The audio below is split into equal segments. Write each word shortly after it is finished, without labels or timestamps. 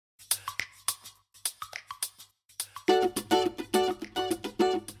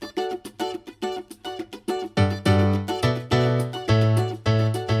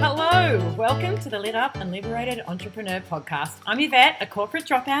Welcome to the Lit Up and Liberated Entrepreneur Podcast. I'm Yvette, a corporate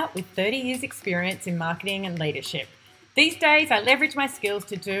dropout with 30 years experience in marketing and leadership. These days, I leverage my skills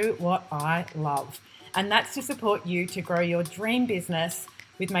to do what I love, and that's to support you to grow your dream business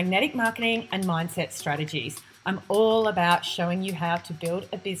with magnetic marketing and mindset strategies. I'm all about showing you how to build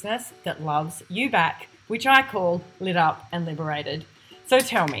a business that loves you back, which I call Lit Up and Liberated. So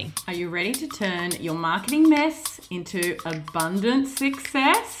tell me, are you ready to turn your marketing mess into abundant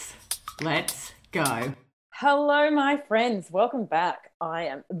success? Let's go. Hello, my friends. Welcome back. I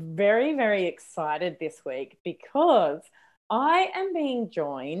am very, very excited this week because I am being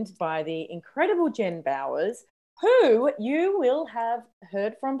joined by the incredible Jen Bowers, who you will have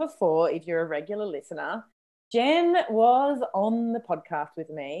heard from before if you're a regular listener. Jen was on the podcast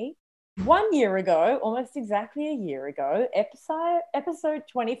with me 1 year ago, almost exactly a year ago, episode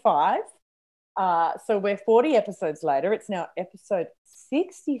 25. So we're 40 episodes later. It's now episode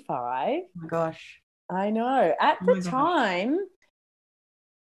 65. Oh my gosh. I know. At the time,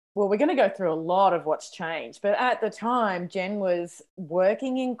 well, we're going to go through a lot of what's changed, but at the time, Jen was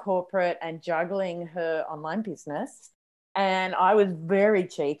working in corporate and juggling her online business. And I was very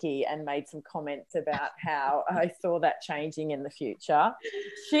cheeky and made some comments about how I saw that changing in the future.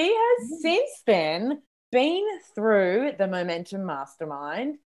 She has since then been through the Momentum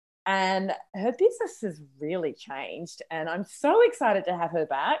Mastermind and her business has really changed. And I'm so excited to have her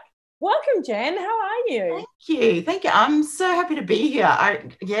back. Welcome, Jen. How are you? Thank you. I'm so happy to be here.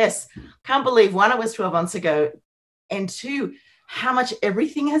 Can't believe one, it was 12 months ago, and two, how much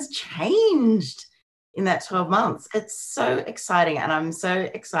everything has changed in that 12 months. It's so exciting, and I'm so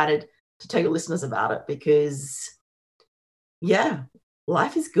excited to tell your listeners about it because,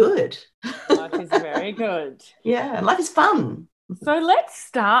 life is good. Life is very good. Yeah, and life is fun. So let's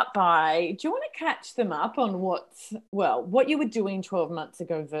start by, do you want to catch them up on what you were doing 12 months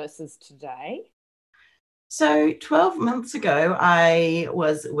ago versus today? So 12 months ago, I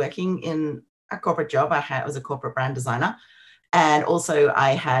was working in a corporate job. I was a corporate brand designer. And also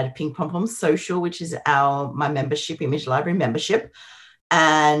I had Pink Pom Pom Social, which is my membership, Image Library membership.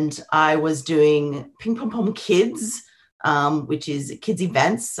 And I was doing Pink Pom Pom Kids, which is kids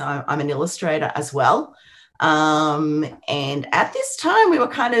events. So I'm an illustrator as well. And at this time we were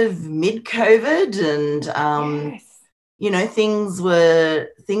kind of mid-COVID and, things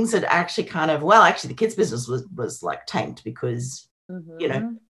had actually the kids business was like tanked because,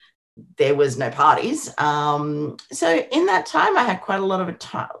 there was no parties. So in that time, I had quite a lot of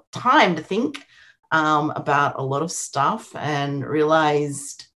time to think about a lot of stuff and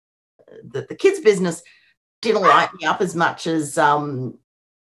realized that the kids business didn't light me up as much as I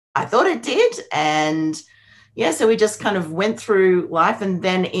thought it did. And so we just kind of went through life. And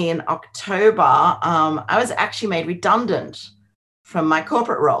then in October, I was actually made redundant from my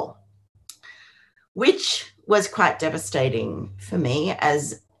corporate role, which was quite devastating for me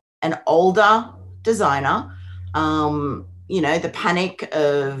as an older designer. The panic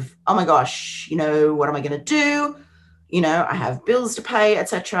of, oh my gosh, what am I going to do? I have bills to pay,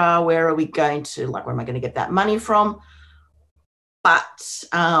 etc. Where are we going to, where am I going to get that money from? But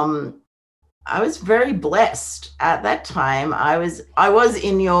I was very blessed at that time. I was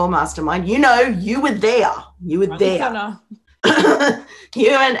in your mastermind. You were there. You were there.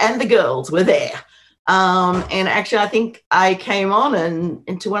 You and the girls were there. And actually, I think I came on and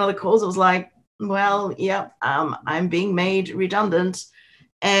into one of the calls. I was like, well, I'm being made redundant.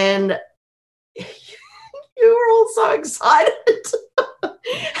 And you were all so excited. And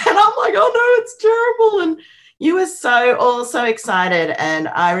I'm like, oh no, it's terrible. And you were all so excited. And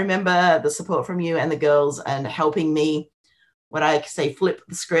I remember the support from you and the girls and helping me, what I say, flip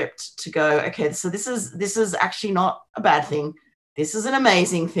the script to go, okay, so this is actually not a bad thing. This is an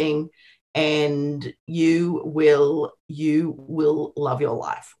amazing thing. And you will love your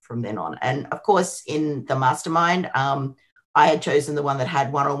life from then on. And of course, in the mastermind, I had chosen the one that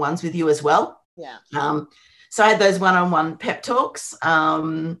had one-on-ones with you as well. Yeah. So I had those one-on-one pep talks,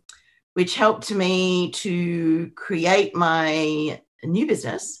 which helped me to create my new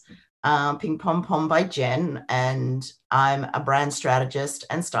business, Ping Pom Pom by Jen. And I'm a brand strategist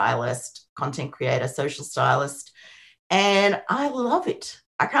and stylist, content creator, social stylist, and I love it.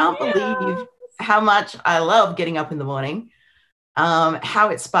 I can't believe how much I love getting up in the morning, how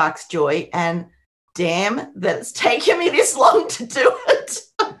it sparks joy, and damn that it's taken me this long to do it.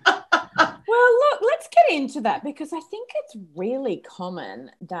 Well, look, let's get into that because I think it's really common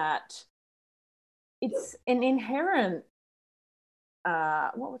that it's an inherent,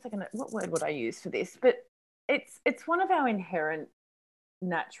 what word would I use for this? But it's one of our inherent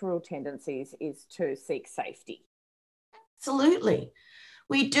natural tendencies is to seek safety. Absolutely.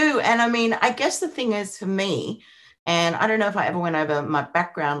 We do. And I mean, I guess the thing is for me, and I don't know if I ever went over my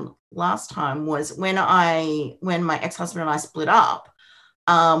background last time, was when my ex-husband and I split up,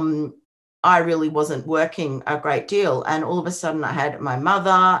 I really wasn't working a great deal. And all of a sudden I had my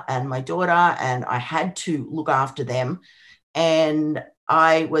mother and my daughter, and I had to look after them. And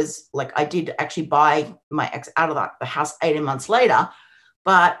I was like, I did actually buy my ex out of the house 18 months later,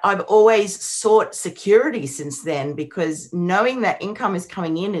 but I've always sought security since then, because knowing that income is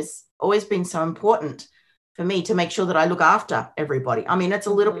coming in has always been so important for me to make sure that I look after everybody. I mean, it's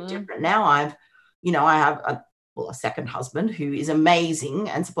a little bit different now. I have a second husband who is amazing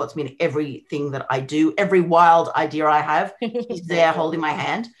and supports me in everything that I do. Every wild idea I have, he's there holding my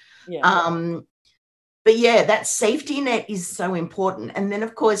hand. Yeah. But yeah, that safety net is so important. And then,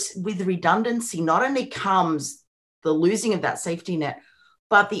 of course, with redundancy, not only comes the losing of that safety net,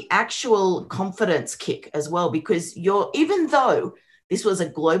 but the actual confidence kick as well, because even though this was a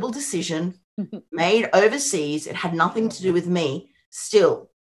global decision made overseas, it had nothing to do with me,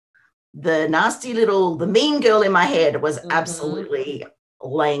 still, the mean girl in my head was absolutely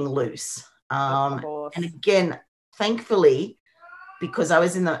laying loose. And again, thankfully, because I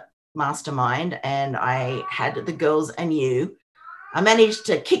was in the mastermind and I had the girls and you, I managed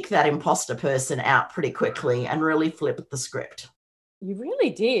to kick that imposter person out pretty quickly and really flip the script. You really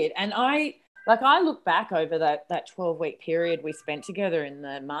did. And I look back over that 12-week period we spent together in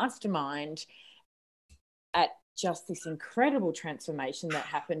the mastermind at just this incredible transformation that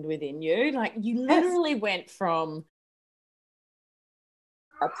happened within you. Like, you literally went from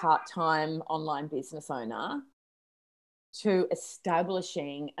a part-time online business owner to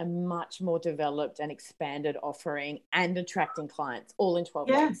establishing a much more developed and expanded offering and attracting clients all in 12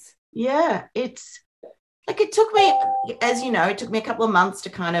 weeks. Yeah. It's like, it took me, as you know, it took me a couple of months to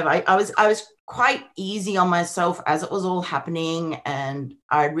kind of, I was quite easy on myself as it was all happening. And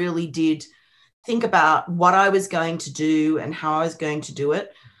I really did think about what I was going to do and how I was going to do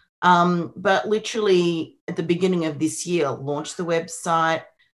it. But literally at the beginning of this year, launched the website.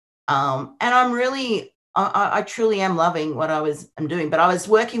 And I truly am loving what I'm doing. But I was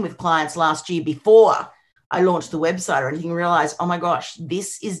working with clients last year before I launched the website or anything, and realized, oh my gosh,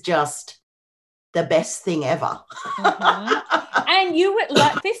 this is just the best thing ever. And you were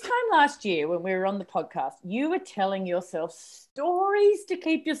like, this time last year when we were on the podcast, you were telling yourself stories to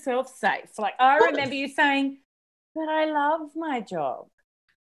keep yourself safe. Like, I remember you saying, but I love my job.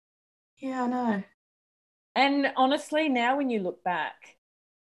 Yeah, I know. And honestly, now when you look back,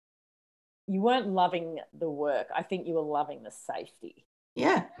 you weren't loving the work. I think you were loving the safety.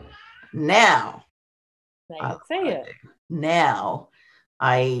 Yeah. Now you can see it. Now,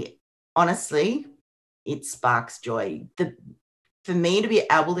 honestly, it sparks joy. For me to be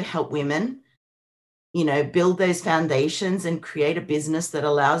able to help women, build those foundations and create a business that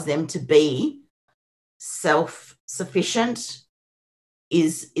allows them to be self-sufficient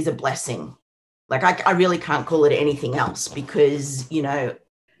is a blessing. Like, I really can't call it anything else, because,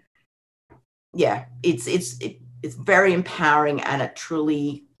 it's very empowering, and it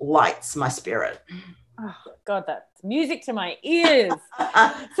truly lights my spirit. Oh, God, that's music to my ears.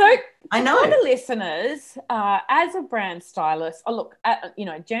 So I know. For the listeners, as a brand stylist, look,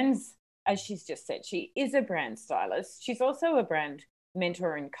 Jen's, as she's just said, she is a brand stylist. She's also a brand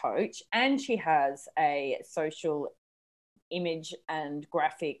mentor and coach, and she has a social image and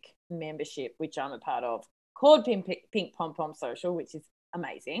graphic membership, which I'm a part of, called Pink Pom Pom Social, which is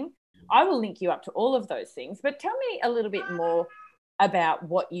amazing. I will link you up to all of those things, but tell me a little bit more about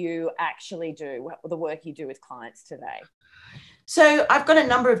what you actually do, the work you do with clients today. So I've got a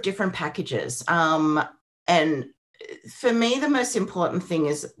number of different packages. And for me, the most important thing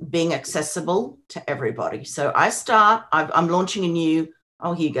is being accessible to everybody. So I'm launching a new,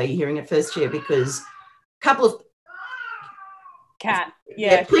 here you go, you're hearing it first here, because a couple of cat.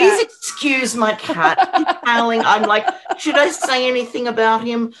 Yeah, please cat. Excuse my cat. He's howling. I'm like, should I say anything about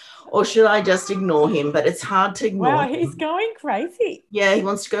him or should I just ignore him? But it's hard to ignore. Wow, he's going crazy. Yeah, he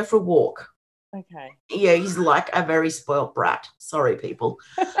wants to go for a walk. Okay. Yeah, he's like a very spoiled brat. Sorry, people.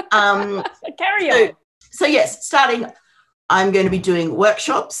 Carry on. So yes, starting, I'm going to be doing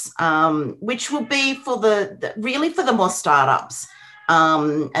workshops, which will be for really for the more startups.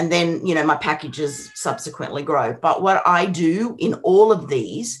 And then, my packages subsequently grow. But what I do in all of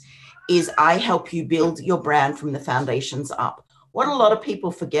these is I help you build your brand from the foundations up. What a lot of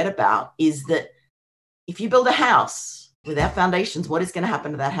people forget about is that if you build a house without foundations, what is going to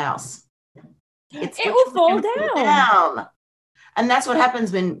happen to that house? It will fall down. And that's what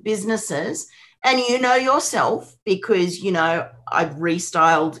happens when businesses, and yourself, because, I've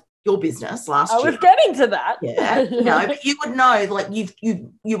restyled your business last I year. was getting to that. Yeah, but you would know, like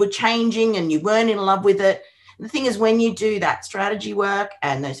you were changing and you weren't in love with it. The thing is, when you do that strategy work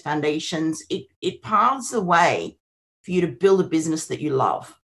and those foundations, it paves the way for you to build a business that you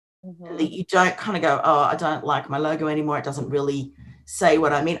love. Mm-hmm. And that you don't kind of go, oh, I don't like my logo anymore. It doesn't really say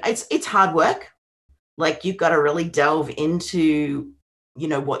what I mean. It's hard work. Like, you've got to really delve into,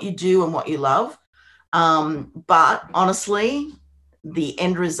 what you do and what you love. But honestly, the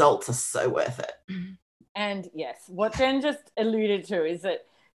end results are so worth it. And yes, what Jen just alluded to is that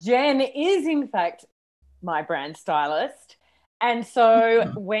Jen is, in fact, my brand stylist. And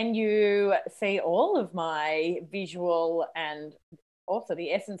so when you see all of my visual and also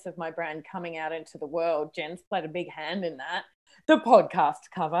the essence of my brand coming out into the world, Jen's played a big hand in that. The podcast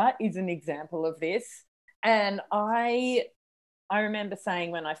cover is an example of this. And I remember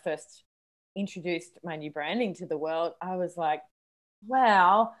saying, when I first introduced my new branding to the world, I was like,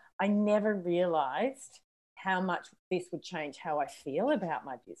 wow, I never realized how much this would change how I feel about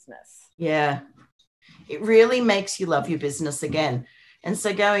my business. Yeah, it really makes you love your business again. And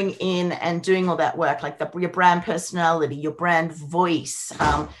so going in and doing all that work, like your brand personality, your brand voice,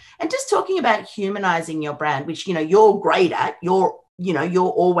 and just talking about humanizing your brand, which, you're great at, you're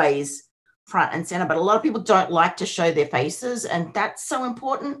always front and center, but a lot of people don't like to show their faces, and that's so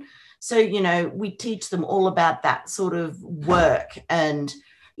important. So, we teach them all about that sort of work and,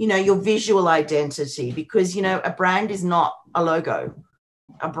 your visual identity, because, a brand is not a logo.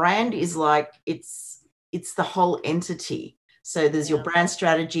 A brand is like, it's the whole entity. So there's your brand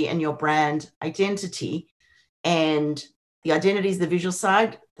strategy and your brand identity, and the identity is the visual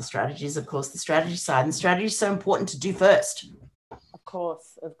side. The strategy is, of course, the strategy side, and strategy is so important to do first. Of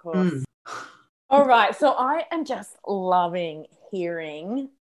course. All right. So I am just loving hearing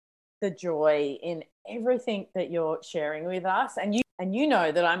the joy in everything that you're sharing with us. And you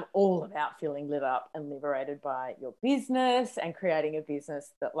know that I'm all about feeling lit up and liberated by your business and creating a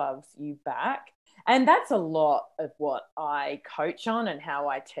business that loves you back. And that's a lot of what I coach on and how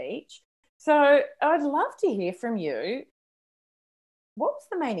I teach. So I'd love to hear from you. What was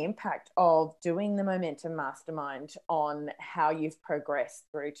the main impact of doing the Momentum Mastermind on how you've progressed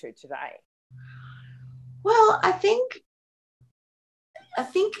through to today? Well, I think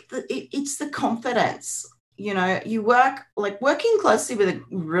that it's the confidence. You working closely with a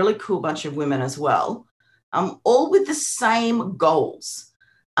really cool bunch of women as well, all with the same goals.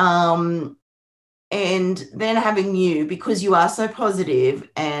 And then having you, because you are so positive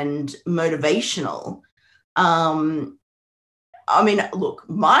and motivational. I mean, look,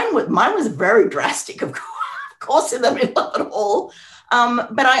 mine was very drastic, of course, in the middle of it all.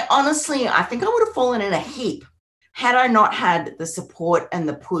 But I think I would have fallen in a heap had I not had the support and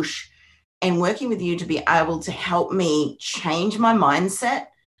the push and working with you to be able to help me change my mindset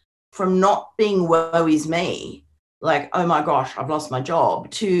from not being woe is me, like, oh my gosh, I've lost my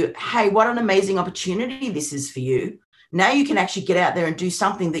job, to, hey, what an amazing opportunity this is for you. Now you can actually get out there and do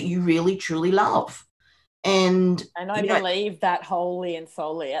something that you really, truly love. And I believe that wholly and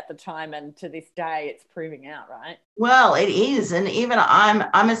solely at the time, and to this day it's proving out, right? Well, it is. And even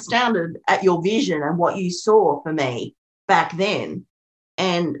I'm astounded at your vision and what you saw for me back then,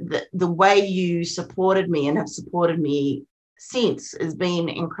 and the way you supported me and have supported me since has been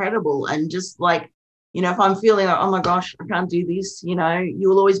incredible. And just like, if I'm feeling like, oh my gosh, I can't do this,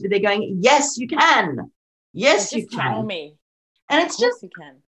 you'll always be there going, yes, you can. Yes, you can. Tell me. And it's just, you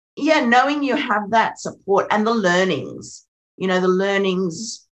can. Yeah, knowing you have that support and the learnings, the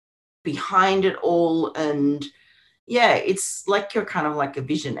learnings behind it all. And yeah, it's like you're kind of like a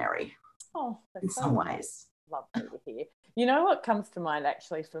visionary in some ways. Lovely to hear. You know what comes to mind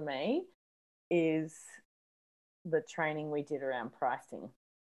actually for me is the training we did around pricing.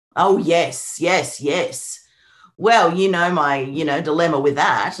 Oh, yes. Well, my, dilemma with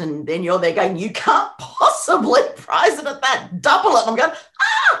that. And then you're there going, you can't possibly price it at that, double it. I'm going,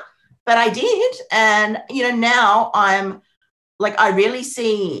 but I did. And, now I'm like, I really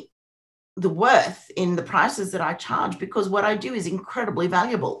see the worth in the prices that I charge, because what I do is incredibly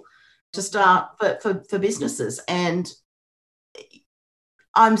valuable to start for businesses. And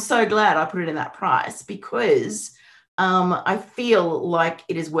I'm so glad I put it in that price, because I feel like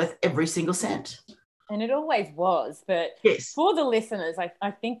it is worth every single cent. And it always was. But yes, for the listeners,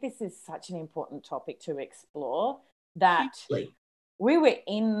 I think this is such an important topic to explore, that hugely. We were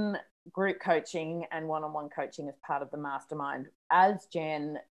in group coaching and one-on-one coaching as part of the mastermind as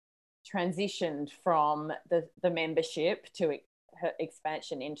Jen transitioned from the membership to her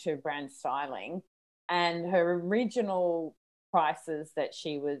expansion into brand styling, and her original prices that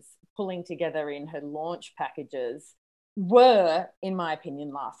she was pulling together in her launch packages were, in my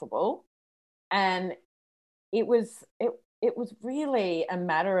opinion, laughable. And it was really a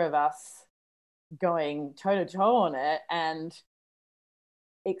matter of us going toe to toe on it and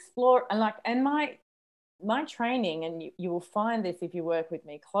explore. And my training, and you will find this if you work with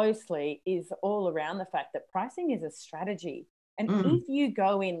me closely, is all around the fact that pricing is a strategy. And if you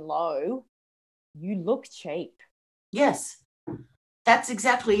go in low, you look cheap. Yes, that's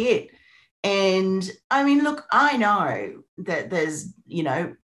exactly it. And I mean, look, I know that there's,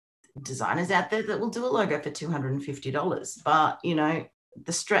 designers out there that will do a logo for $250, but,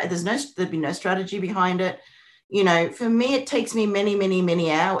 there'd be no strategy behind it. For me, it takes me many, many,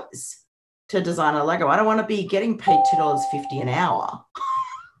 many hours to design a logo. I don't want to be getting paid $2.50 an hour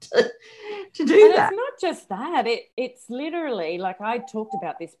to do and that. It's not just that. It's literally, like I talked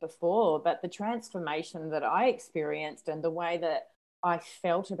about this before, but the transformation that I experienced and the way that I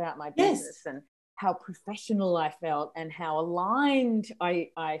felt about my business, Yes. and how professional I felt and how aligned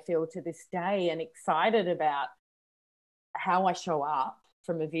I feel to this day, and excited about how I show up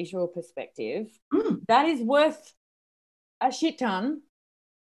from a visual perspective, that is worth a shit ton.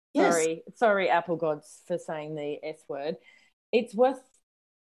 Yes. Sorry, Apple gods, for saying the S word. It's worth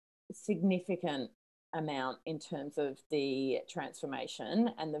a significant amount in terms of the transformation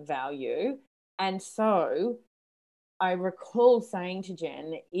and the value. And so I recall saying to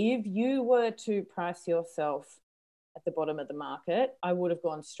Jen, if you were to price yourself at the bottom of the market, I would have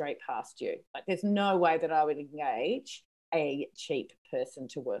gone straight past you. Like, there's no way that I would engage a cheap person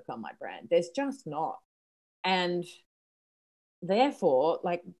to work on my brand. There's just not. And therefore,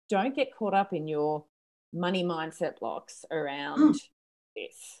 like, don't get caught up in your money mindset blocks around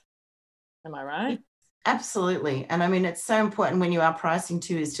this. Am I right? Absolutely. And I mean, it's so important when you are pricing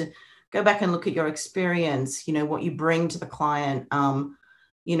too, is to go back and look at your experience, what you bring to the client,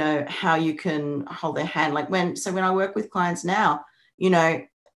 how you can hold their hand. Like when I work with clients now,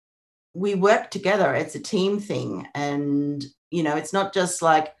 we work together. It's a team thing. And, it's not just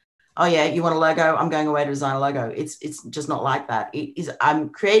like, oh yeah, you want a logo, I'm going away to design a logo. It's just not like that. It is, I'm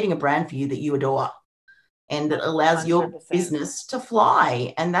creating a brand for you that you adore and that allows 100%. Your business to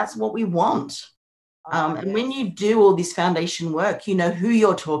fly. And that's what we want. And when you do all this foundation work, you know who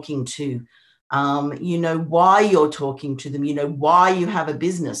you're talking to, you know why you're talking to them, you know why you have a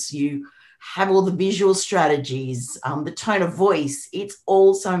business, you have all the visual strategies, the tone of voice. It's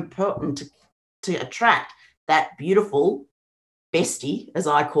all so important to attract that beautiful bestie, as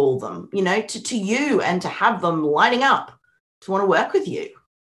I call them, to you, and to have them lining up to want to work with you.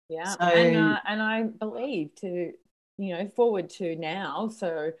 Yeah. So, and I believe forward to now,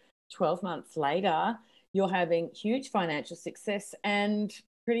 so 12 months later, you're having huge financial success and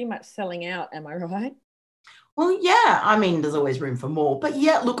pretty much selling out. Am I right? Well, yeah. I mean, there's always room for more. But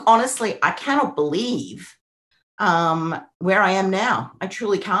yeah, look, honestly, I cannot believe where I am now. I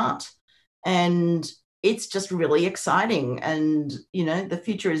truly can't. And it's just really exciting. And, the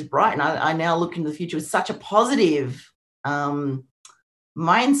future is bright. And I now look into the future with such a positive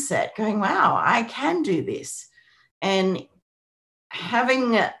mindset, going, wow, I can do this. And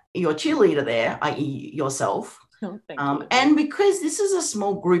having your cheerleader there, i.e. yourself, and because this is a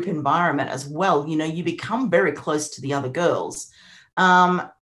small group environment as well, you become very close to the other girls.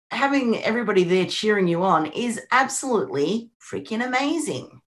 Having everybody there cheering you on is absolutely freaking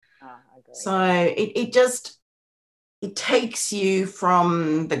amazing. I agree. So it takes you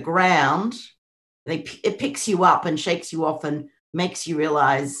from the ground, it picks you up and shakes you off and makes you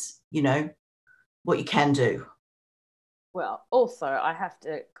realize, what you can do. Well, also, I have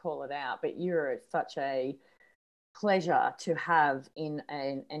to call it out, but you're such a pleasure to have in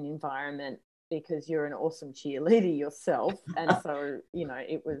an environment, because you're an awesome cheerleader yourself. And so,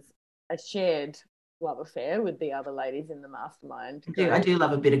 it was a shared love affair with the other ladies in the mastermind. I do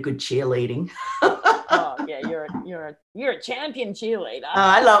love a bit of good cheerleading. Oh yeah, you're a champion cheerleader.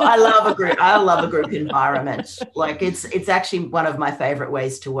 I love a group. I love a group environment. Like it's actually one of my favorite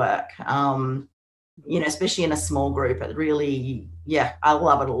ways to work. Especially in a small group. It really, I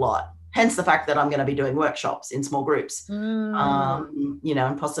love it a lot. Hence the fact that I'm going to be doing workshops in small groups,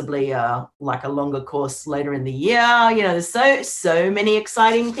 and possibly like a longer course later in the year. There's so many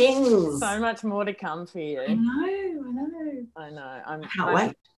exciting things. So much more to come for you. I know.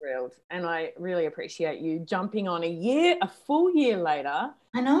 I'm thrilled, and I really appreciate you jumping on a full year later.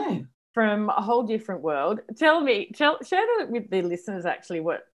 I know, from a whole different world. Share with the listeners actually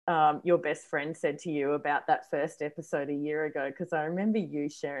what your best friend said to you about that first episode a year ago, because I remember you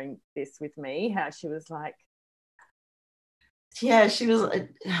sharing this with me, how she was like, she was,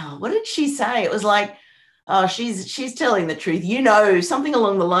 what did she say? It was like, Oh, she's telling the truth. Something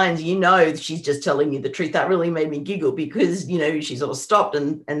along the lines, she's just telling you the truth. That really made me giggle because, she sort of stopped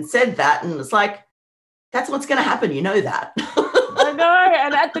and said that. And it's like, that's what's going to happen. You know that. I know.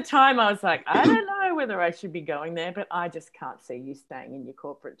 And at the time I was like, I don't know whether I should be going there, but I just can't see you staying in your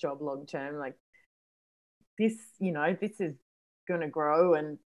corporate job long term. Like this, this is going to grow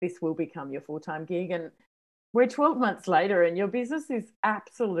and this will become your full-time gig. And we're 12 months later and your business is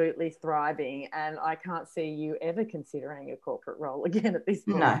absolutely thriving, and I can't see you ever considering a corporate role again at this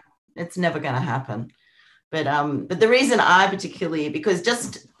point. No, it's never going to happen. But the reason I particularly, because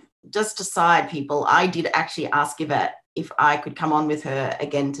just aside, people, I did actually ask Yvette if I could come on with her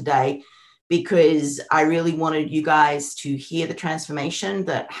again today, because I really wanted you guys to hear the transformation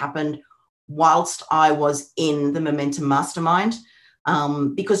that happened whilst I was in the Momentum Mastermind.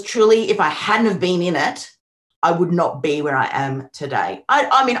 Because truly, if I hadn't have been in it, I would not be where I am today.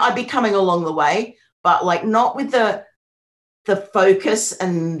 I mean, I'd be coming along the way, but like not with the focus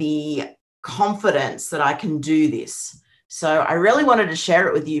and the confidence that I can do this. So I really wanted to share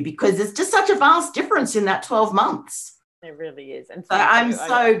it with you because it's just such a vast difference in that 12 months. It really is. And so I'm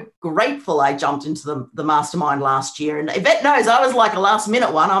so grateful I jumped into the mastermind last year. And Yvette knows I was like a last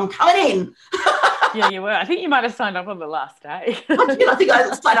minute one. I'm coming in. Yeah, you were. I think you might have signed up on the last day. I think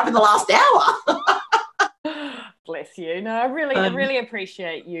I signed up in the last hour. Bless you. No, I really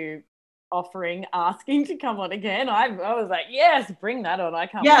appreciate you asking to come on again. I was like, yes, bring that on. I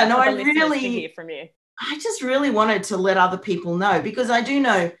can't wait for the listeners to hear from you. I just really wanted to let other people know, because I do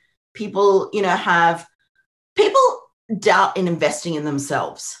know people, people doubt in investing in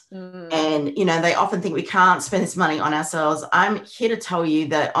themselves. And, they often think we can't spend this money on ourselves. I'm here to tell you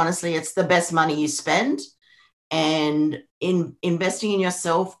that honestly, it's the best money you spend, and in investing in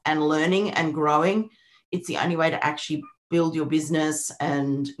yourself and learning and growing, it's the only way to actually build your business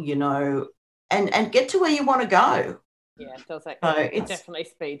and, and get to where you want to go. Yeah, it feels like it definitely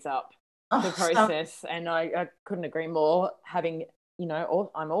speeds up the process. And I couldn't agree more. Having,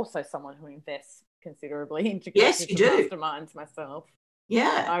 I'm also someone who invests considerably into masterminds myself.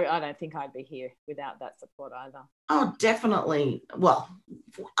 Yeah. I don't think I'd be here without that support either. Oh, definitely. Well,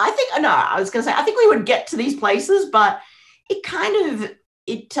 I think we would get to these places, but it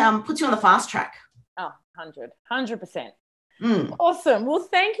puts you on the fast track. Oh, 100%. Awesome. Well,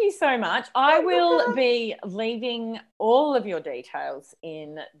 thank you so much. I will be leaving all of your details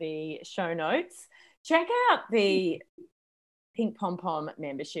in the show notes. Check out the Pink Pom Pom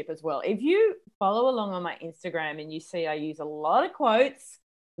membership as well. If you follow along on my Instagram and you see I use a lot of quotes,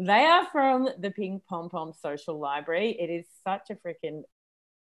 they are from the Pink Pom Pom social library. It is such a freaking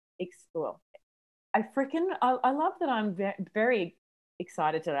I love that I'm very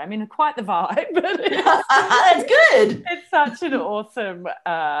excited today. I'm in quite the vibe. But that's good. It's such an awesome,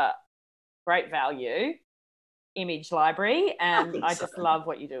 great value image library, and I just love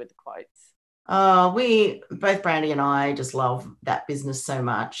what you do with the quotes. Both Brandy and I just love that business so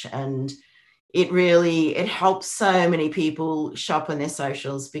much, and it helps so many people shop on their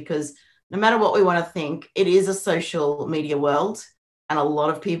socials, because no matter what we want to think, it is a social media world, and a lot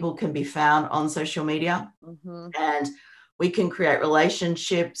of people can be found on social media. And we can create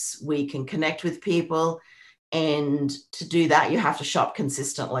relationships, we can connect with people, and to do that, you have to shop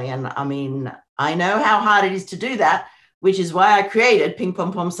consistently. And I mean, I know how hard it is to do that, which is why I created Ping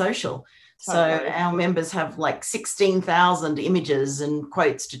Pom Pom Social. Totally. So our members have like 16,000 images and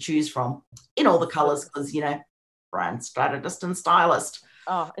quotes to choose from in all the colors, because, brand strategist and stylist.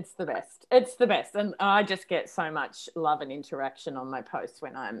 Oh, it's the best. It's the best. And I just get so much love and interaction on my posts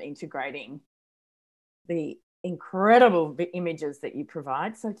when I'm integrating the incredible images that you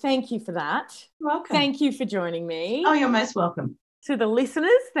provide. So thank you for that. You're welcome. Thank you for joining me. Oh, you're most welcome. To the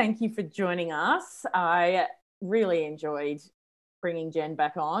listeners, thank you for joining us. I really enjoyed bringing Jen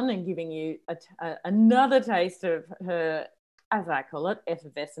back on and giving you another taste of her, as I call it,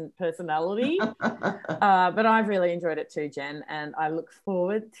 effervescent personality. But I've really enjoyed it too, Jen, and I look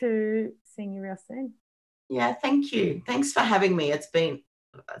forward to seeing you real soon. Yeah, thank you. Thanks for having me. It's been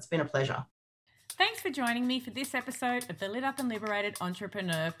a pleasure. Thanks for joining me for this episode of the Lit Up and Liberated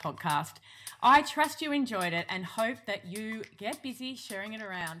Entrepreneur podcast. I trust you enjoyed it and hope that you get busy sharing it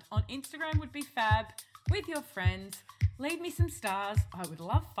around. On Instagram would be fab, with your friends. Leave me some stars. I would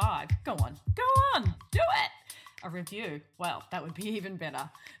love 5. Go on, do it. A review, well, that would be even better.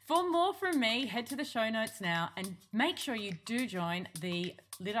 For more from me, head to the show notes now and make sure you do join the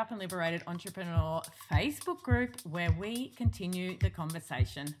Lit Up and Liberated Entrepreneur Facebook group, where we continue the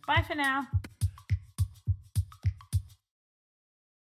conversation. Bye for now.